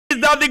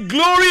that the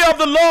glory of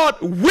the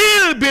Lord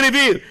will be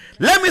revealed.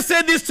 Let me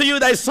say this to you.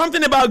 There is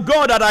something about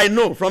God that I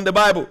know from the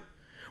Bible.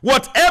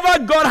 Whatever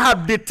God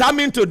has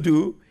determined to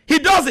do, he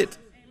does it.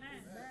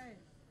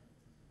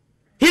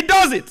 He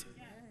does it.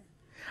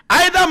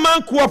 Either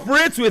man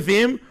cooperates with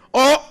him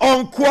or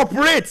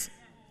uncooperates.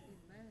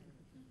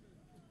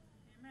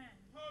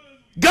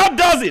 God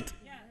does it.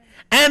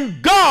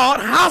 And God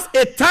has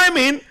a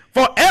timing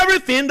for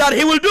everything that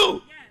he will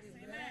do.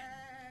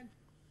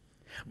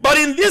 But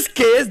in this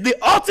case, the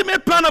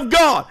ultimate plan of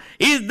God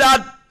is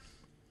that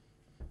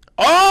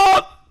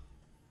all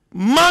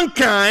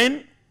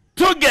mankind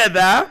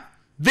together,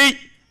 the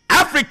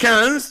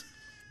Africans,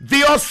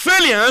 the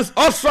Australians,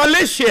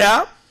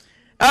 Australasia,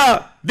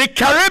 the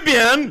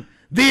Caribbean,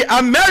 the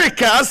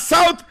Americas,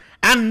 South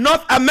and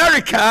North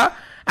America,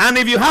 and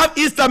if you have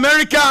East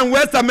America and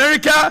West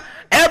America,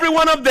 every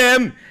one of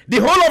them, the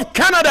whole of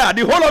Canada,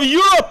 the whole of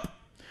Europe,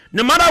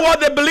 no matter what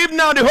they believe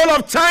now, the whole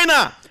of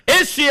China,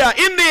 Asia,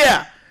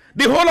 India,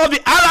 the whole of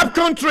the Arab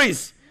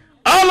countries,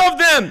 all of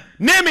them,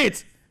 name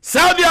it,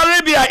 Saudi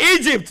Arabia,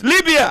 Egypt,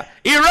 Libya,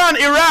 Iran,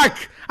 Iraq,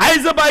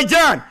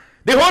 Azerbaijan,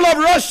 the whole of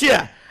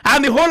Russia,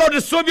 and the whole of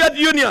the Soviet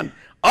Union,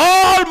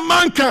 all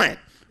mankind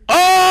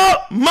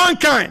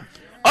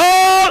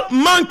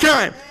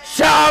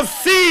shall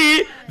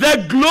see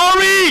the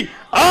glory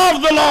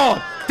of the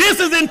Lord. This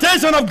is the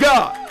intention of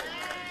God.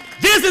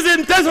 This is the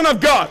intention of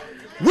God,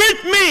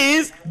 which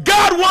means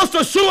God wants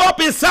to show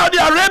up in Saudi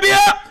Arabia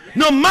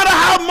no matter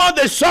how much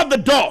they shut the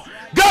door.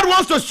 God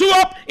wants to show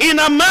up in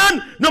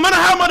Amman no matter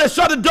how much they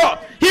shut the door.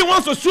 He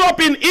wants to show up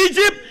in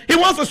Egypt. He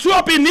wants to show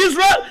up in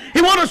Israel.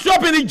 He wants to show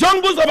up in the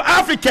jungles of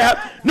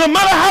Africa no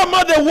matter how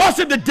much they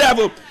worship the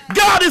devil.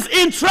 God is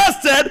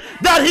interested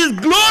that his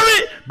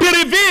glory be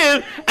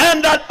revealed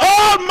and that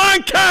all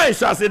mankind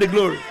shall see the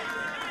glory.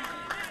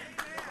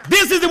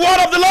 This is the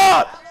word of the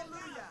Lord.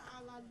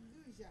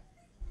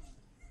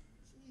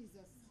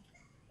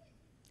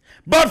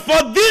 But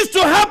for this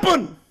to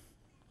happen,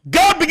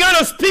 God began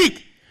to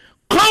speak.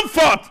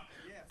 Comfort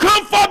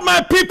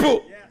my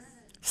people.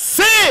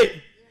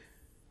 Say,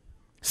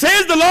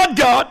 says the Lord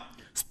God,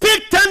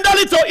 speak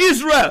tenderly to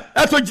Israel,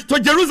 to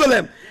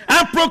Jerusalem,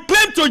 and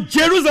proclaim to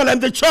Jerusalem,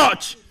 the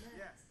church,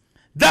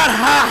 that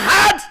her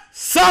hard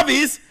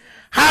service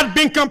had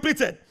been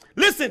completed.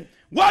 Listen,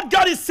 what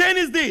God is saying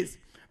is this.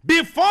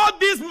 Before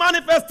this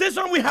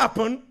manifestation will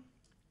happen,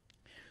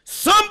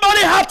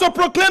 somebody had to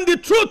proclaim the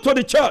truth to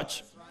the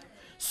church.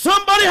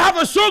 Somebody had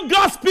to show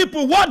God's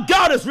people what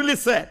God has really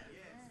said.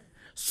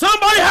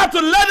 Somebody had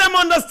to let them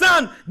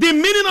understand the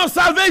meaning of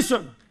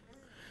salvation.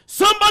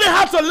 Somebody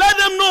had to let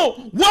them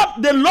know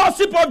what the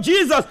Lordship of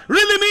Jesus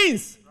really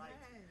means.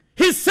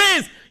 He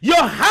says,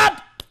 your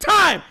hard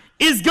time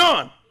is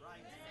gone.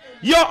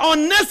 Your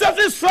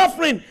unnecessary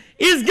suffering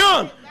is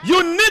gone.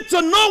 You need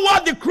to know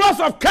what the cross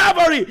of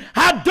Calvary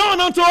had done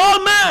unto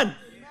all men.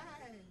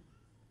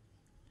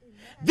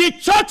 The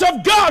church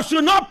of God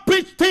should not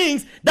preach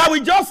things that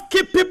will just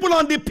keep people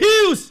on the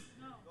pews.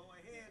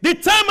 The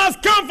time has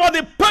come for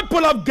the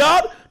people of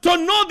God to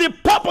know the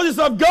purposes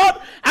of God,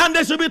 and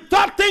they should be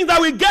taught things that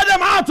will get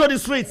them out of the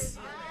streets.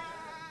 Go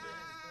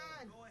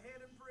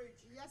ahead and preach.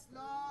 Yes,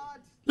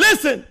 Lord.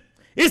 Listen,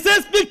 he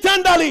says, speak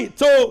tenderly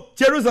to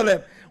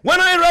Jerusalem.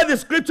 When I read the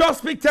scripture,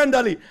 speak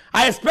tenderly,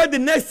 I expect the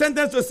next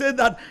sentence to say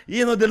that,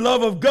 the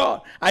love of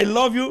God, I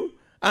love you,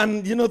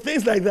 and,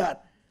 things like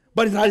that.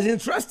 But it is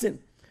interesting.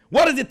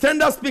 What is the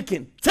tender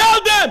speaking?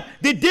 Tell them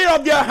the day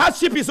of their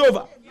hardship is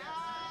over.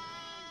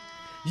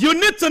 You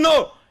need to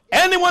know,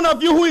 any one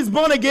of you who is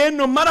born again,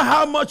 no matter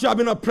how much you have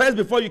been oppressed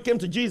before you came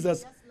to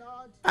Jesus,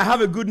 I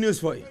have a good news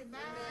for you.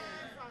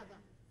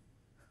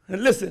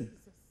 And listen,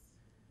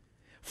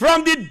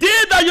 from the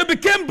day that you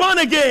became born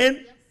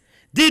again,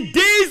 the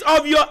days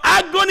of your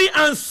agony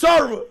and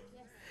sorrow,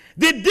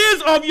 the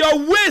days of your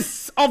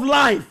waste of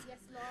life,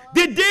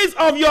 the days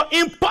of your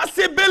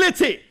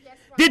impossibility,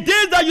 the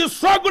days that you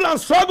struggle and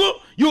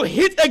struggle, you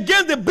hit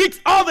against the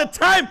bricks all the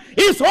time,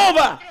 it's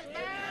over.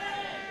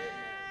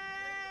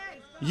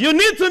 You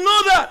need to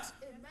know that.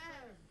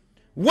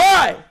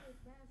 Why?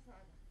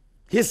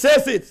 He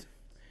says it.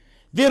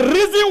 The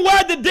reason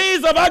why the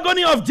days of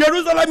agony of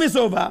Jerusalem is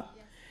over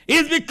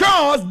is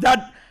because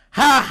that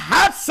her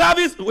hard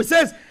service, which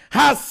says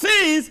her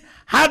sins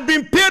had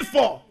been paid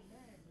for.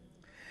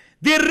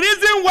 The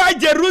reason why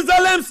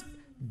Jerusalem's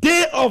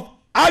day of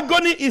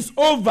agony is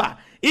over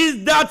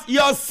is that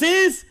your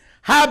sins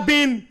have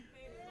been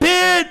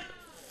paid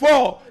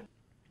for.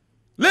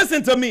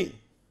 Listen to me.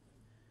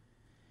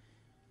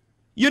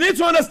 You need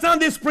to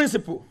understand this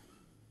principle.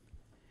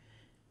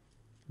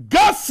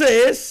 God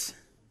says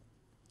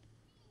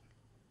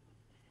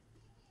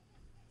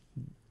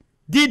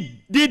the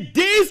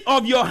days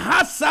of your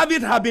hard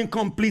service have been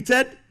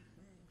completed.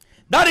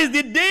 That is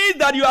the days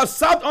that you have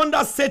served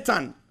under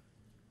Satan.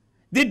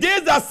 The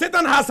days that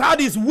Satan has had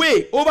his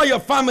way over your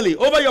family,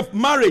 over your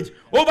marriage,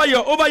 over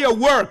your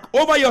work,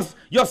 over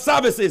your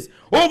services,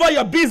 over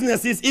your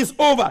businesses is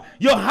over.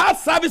 Your hard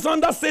service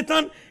under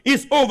Satan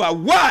is over.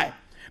 Why?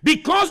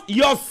 Because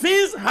your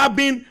sins have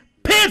been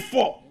paid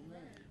for.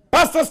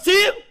 Pastor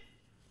Steve,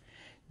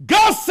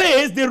 God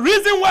says the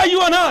reason why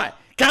you and I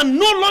can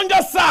no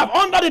longer serve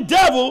under the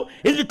devil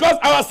is because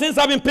our sins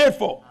have been paid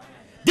for.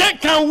 Then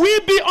can we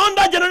be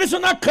under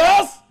generational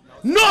curse?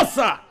 No,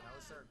 sir.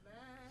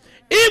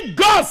 If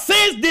God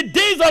says the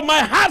days of my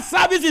heart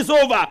service is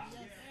over,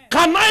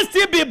 can I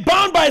still be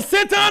bound by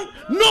Satan?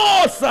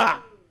 No, sir.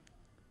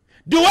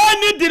 Do I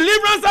need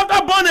deliverance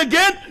after born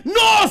again?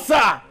 No,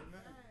 sir.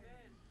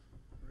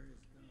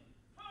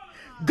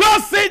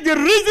 God said the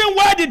reason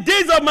why the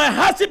days of my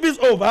hardship is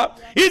over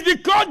is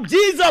because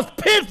Jesus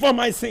paid for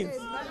my sins.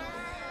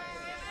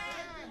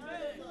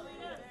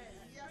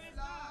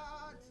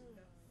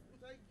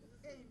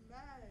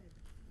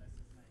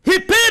 He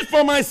paid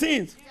for my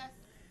sins.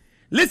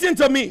 Listen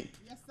to me.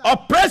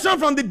 Oppression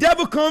from the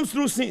devil comes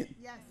through sin.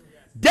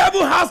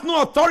 Devil has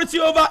no authority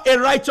over a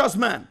righteous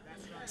man.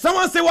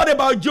 Someone say, what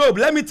about Job?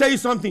 Let me tell you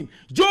something.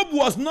 Job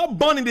was not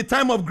born in the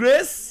time of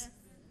grace.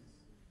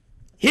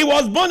 He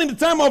was born in the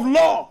time of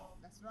law.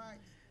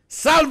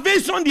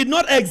 Salvation did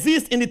not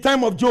exist in the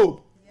time of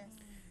Job.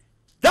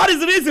 That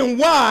is the reason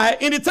why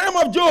in the time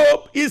of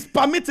Job is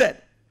permitted.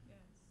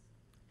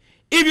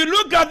 If you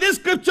look at this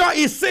scripture,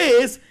 it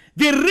says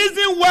the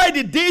reason why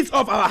the days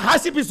of our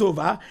hardship is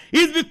over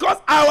is because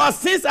our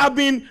sins have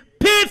been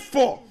paid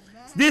for.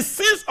 The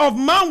sins of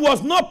man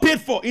was not paid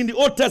for in the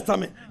Old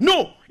Testament.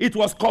 No, it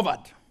was covered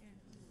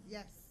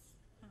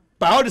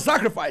by all the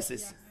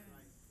sacrifices. Yes.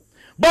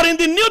 But in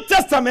the New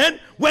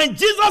Testament, when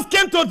Jesus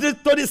came to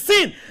the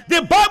scene,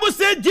 the Bible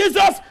said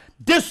Jesus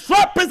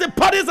destroyed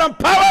principalities and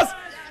powers.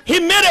 He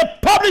made a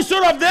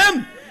publisher of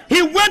them.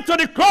 He went to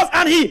the cross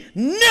and he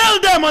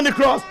nailed them on the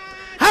cross.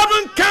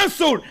 Having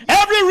cancelled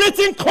every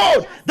written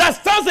code that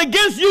stands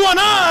against you and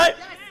I,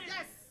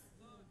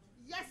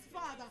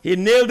 he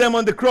nailed them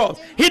on the cross.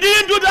 He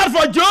didn't do that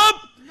for Job.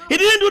 He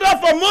didn't do that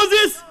for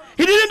Moses.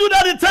 He didn't do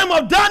that in the time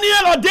of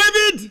Daniel or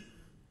David.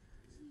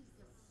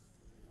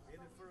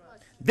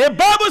 The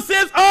Bible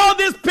says all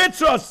these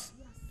patriots,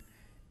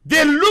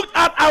 they looked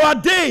at our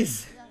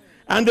days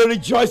and they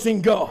rejoiced in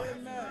God.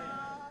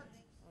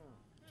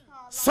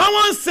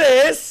 Someone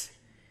says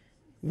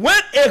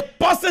when a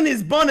person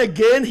is born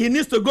again, he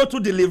needs to go through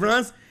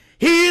deliverance.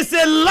 He is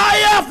a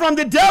liar from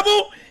the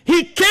devil.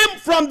 He came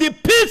from the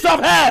pits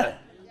of hell.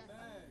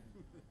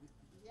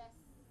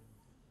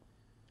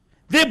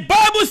 The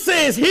Bible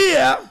says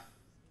here,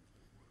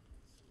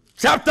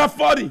 chapter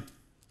 40,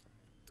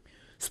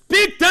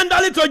 speak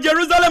tenderly to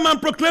Jerusalem and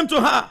proclaim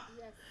to her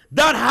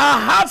that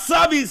her heart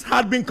service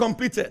had been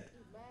completed.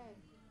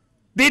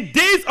 The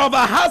days of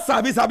her heart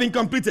service have been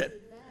completed.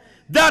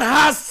 That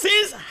her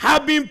sins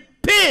have been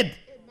paid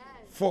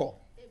for.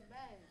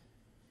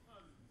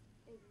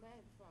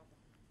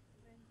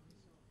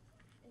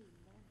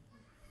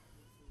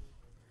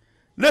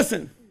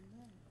 Listen.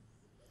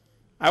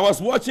 I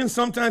was watching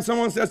sometimes,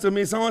 someone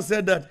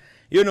said that,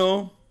 you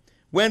know,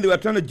 when they were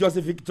trying to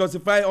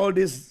justify all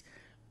this,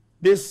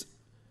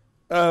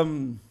 I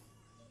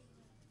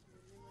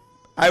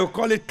would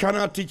call it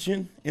carnal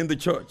teaching in the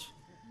church.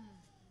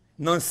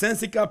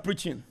 Nonsensical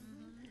preaching.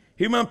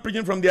 Human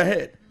preaching from their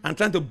head and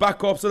trying to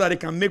back up so that they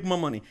can make more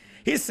money.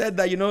 He said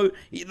that, you know,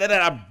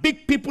 there are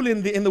big people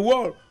in the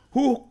world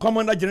who come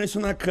under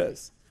generational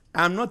curse.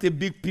 I am not a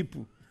big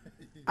people.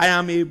 I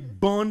am a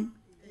born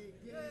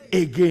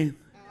again.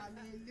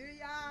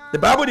 The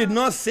Bible did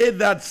not say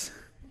that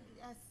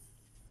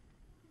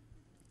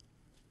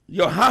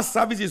your heart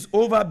service is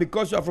over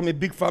because you are from a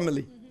big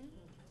family.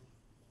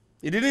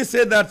 It didn't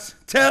say that,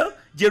 tell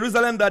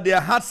Jerusalem that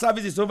their heart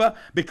service is over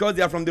because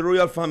they are from the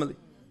royal family.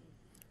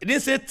 It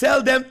didn't say,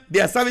 tell them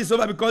their service is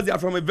over because they are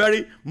from a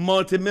very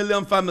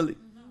multi-million family.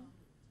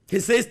 He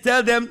says,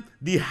 tell them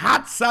the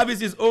heart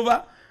service is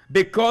over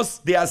because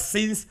their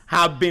sins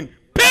have been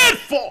paid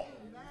for.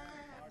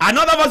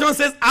 Another version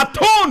says,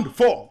 atoned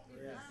for.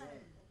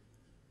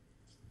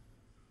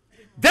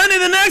 Then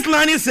in the next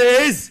line it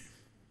says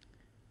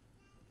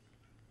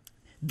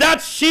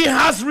that she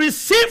has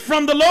received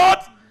from the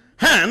Lord's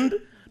hand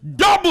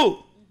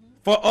double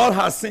for all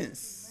her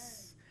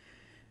sins.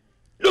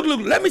 Look,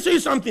 let me show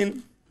you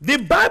something. The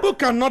Bible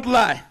cannot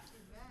lie.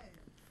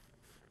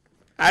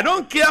 I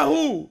don't care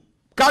who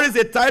carries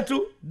a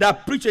title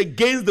that preaches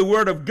against the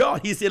word of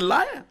God. He's a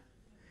liar.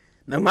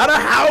 No matter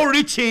how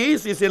rich he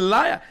is, he's a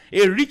liar,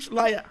 a rich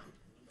liar.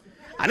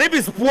 And if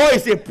he's poor,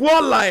 he's a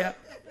poor liar.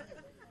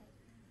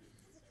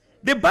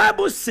 The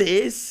Bible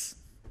says,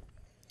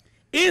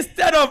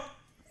 instead of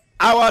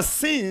our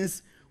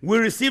sins, we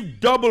receive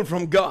double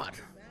from God.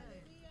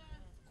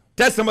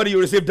 Tell somebody you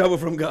receive double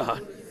from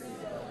God.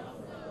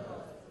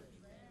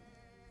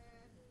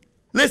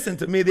 Listen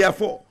to me,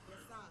 therefore.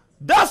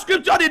 That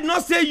scripture did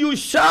not say you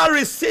shall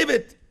receive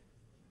it.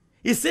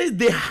 It says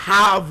they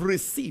have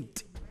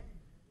received.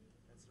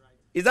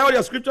 Is that what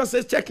your scripture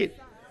says? Check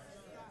it.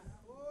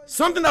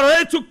 Something that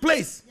already took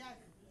place.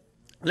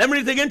 Let me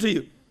read it again to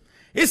you.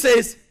 It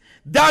says,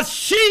 that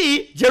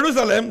she,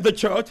 Jerusalem, the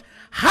church,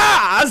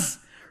 has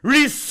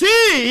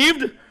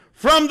received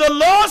from the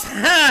Lord's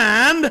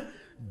hand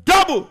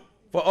double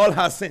for all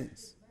her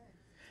sins.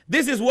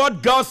 This is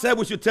what God said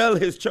we should tell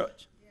his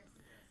church.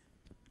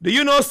 Do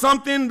you know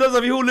something, those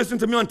of you who listen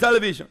to me on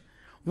television?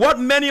 What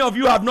many of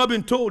you have not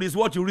been told is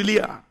what you really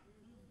are.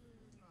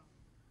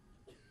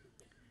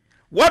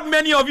 What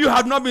many of you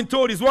have not been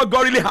told is what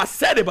God really has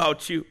said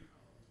about you.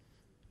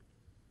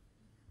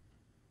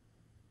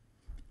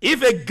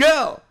 If a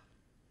girl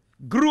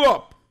grew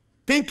up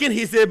thinking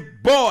he's a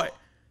boy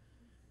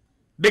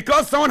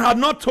because someone had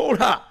not told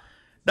her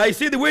that, you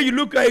see, the way you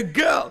look at a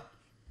girl,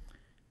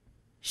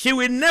 she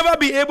will never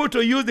be able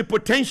to use the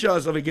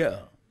potentials of a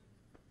girl.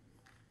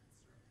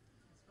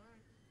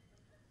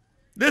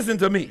 Listen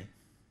to me.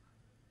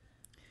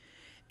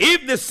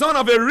 If the son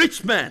of a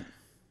rich man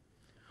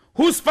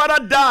whose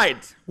father died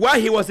while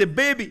he was a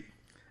baby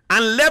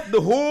and left the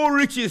whole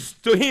riches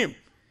to him,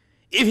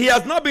 if he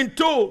has not been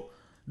told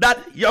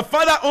that your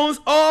father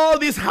owns all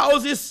these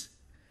houses,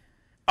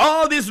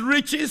 all these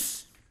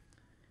riches,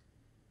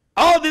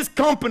 all these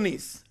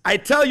companies, I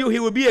tell you, he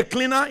will be a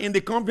cleaner in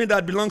the company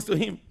that belongs to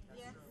him.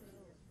 Yes.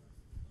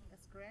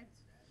 That's correct.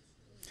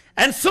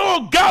 And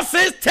so God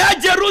says, tell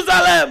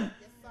Jerusalem,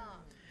 Yes, sir.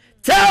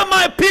 tell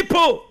my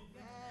people,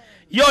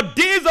 your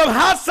days of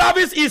hard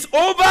service is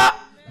over,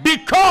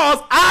 because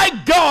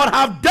I, God,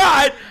 have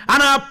died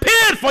and I have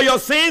paid for your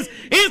sins.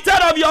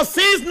 Instead of your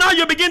sins, now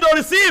you begin to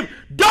receive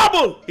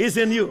double is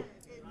in you.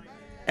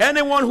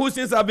 Anyone whose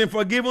sins have been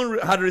forgiven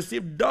had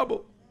received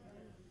double.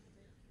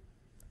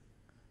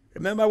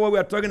 Remember, what we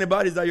are talking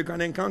about is that you can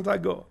encounter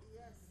God.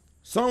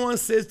 Someone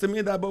says to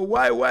me that, but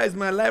why is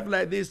my life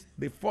like this?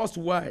 The first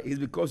why is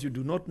because you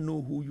do not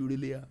know who you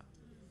really are.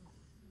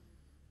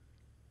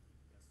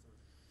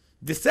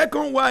 The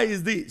second why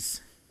is this.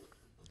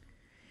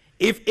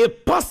 If a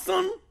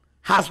person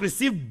has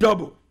received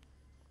double,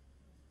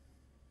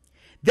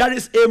 there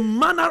is a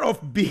manner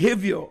of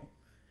behavior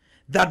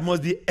that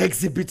must be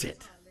exhibited.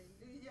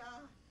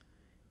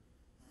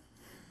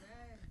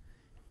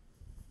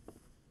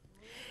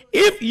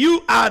 If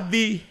you are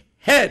the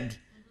head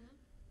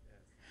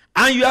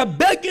and you are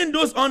begging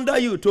those under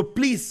you to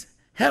please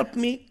help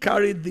me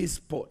carry this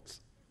pot,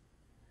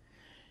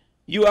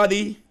 you are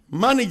the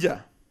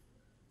manager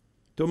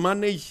to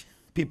manage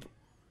people.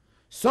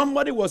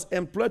 Somebody was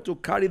employed to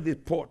carry the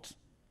pot.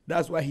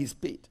 That's why he's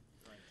paid.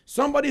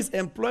 Somebody is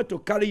employed to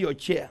carry your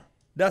chair.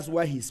 That's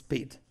why he's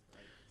paid.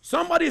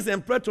 Somebody is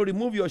employed to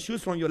remove your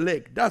shoes from your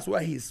leg. That's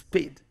why he's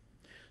paid.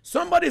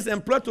 Somebody is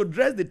employed to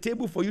dress the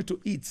table for you to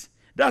eat.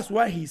 That's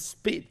why he's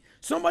paid.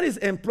 Somebody is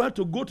employed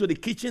to go to the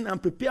kitchen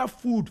and prepare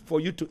food for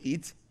you to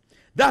eat.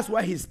 That's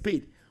why he's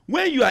paid.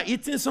 When you are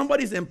eating,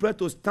 somebody is employed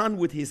to stand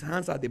with his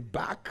hands at the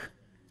back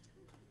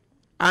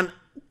and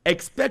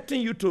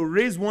expecting you to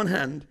raise one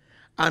hand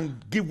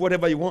and give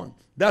whatever you want.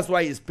 That's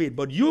why he's paid.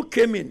 But you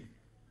came in.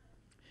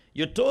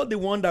 You told the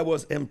one that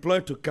was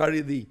employed to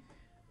carry the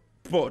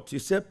pot. You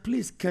said,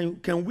 please,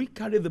 can we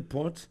carry the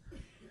pot?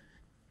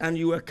 And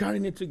you were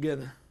carrying it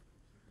together.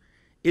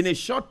 In a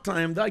short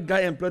time, that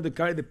guy employed to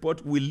carry the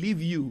pot will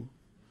leave you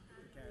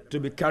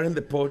to be carrying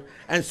the pot.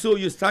 And so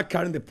you start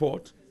carrying the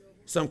pot.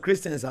 Some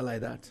Christians are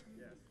like that.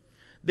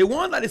 The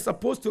one that is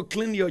supposed to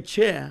clean your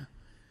chair,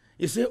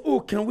 you say, oh,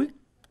 can we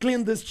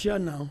clean this chair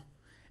now?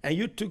 And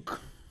you took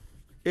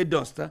a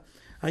duster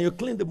and you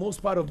clean the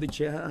most part of the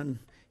chair, and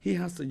he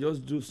has to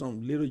just do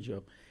some little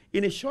job.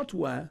 In a short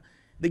while,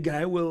 the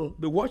guy will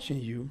be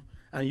watching you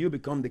and you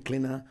become the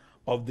cleaner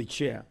of the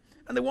chair.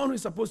 And the one who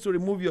is supposed to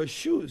remove your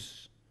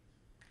shoes,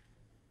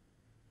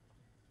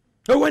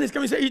 oh, when he's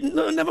coming, say,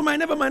 no, never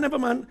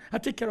mind, I'll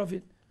take care of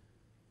it.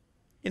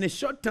 In a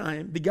short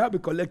time, the guy will be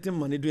collecting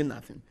money, doing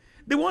nothing.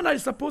 The one that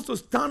is supposed to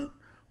stand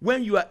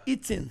when you are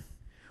eating,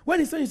 when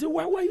he's standing, you say,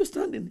 why are you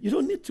standing? You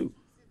don't need to.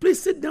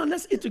 Please sit down,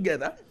 let's eat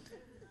together.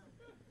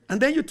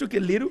 And then you took a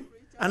little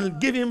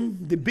and give him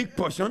the big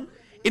portion.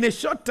 In a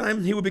short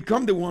time, he will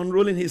become the one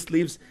rolling his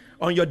sleeves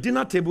on your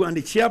dinner table, and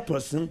the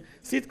chairperson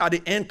sit at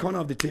the end corner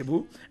of the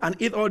table and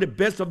eat all the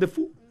best of the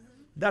food.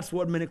 That's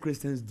what many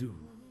Christians do.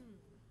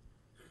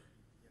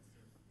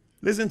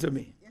 Listen to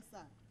me. Yes, sir.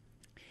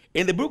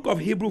 In the book of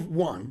Hebrews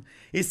 1,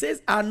 it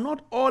says, are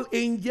not all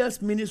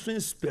angels ministering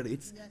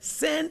spirits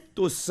sent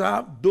to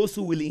serve those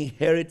who will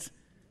inherit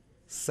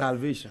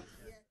salvation?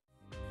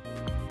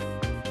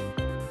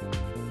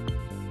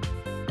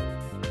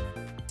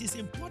 It is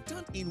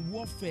important in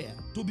warfare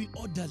to be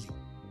orderly.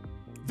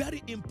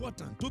 Very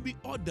important to be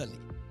orderly.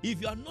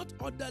 If you are not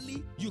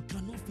orderly, you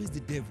cannot face the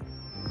devil.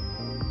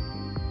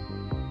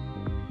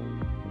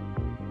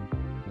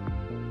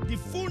 The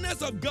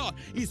fullness of God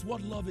is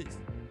what love is.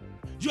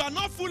 You are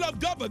not full of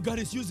God, but God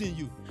is using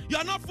you. You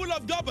are not full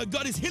of God, but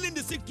God is healing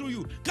the sick through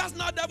you,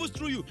 casting out devils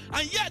through you,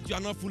 and yet you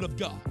are not full of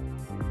God.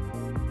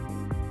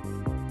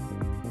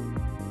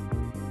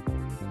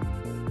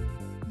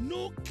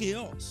 No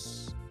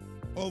chaos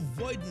or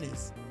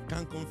voidness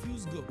can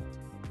confuse God.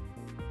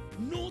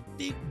 No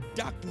thick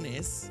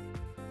darkness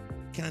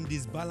can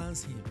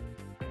disbalance him.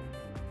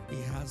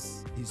 He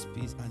has his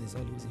peace and is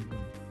always in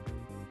control.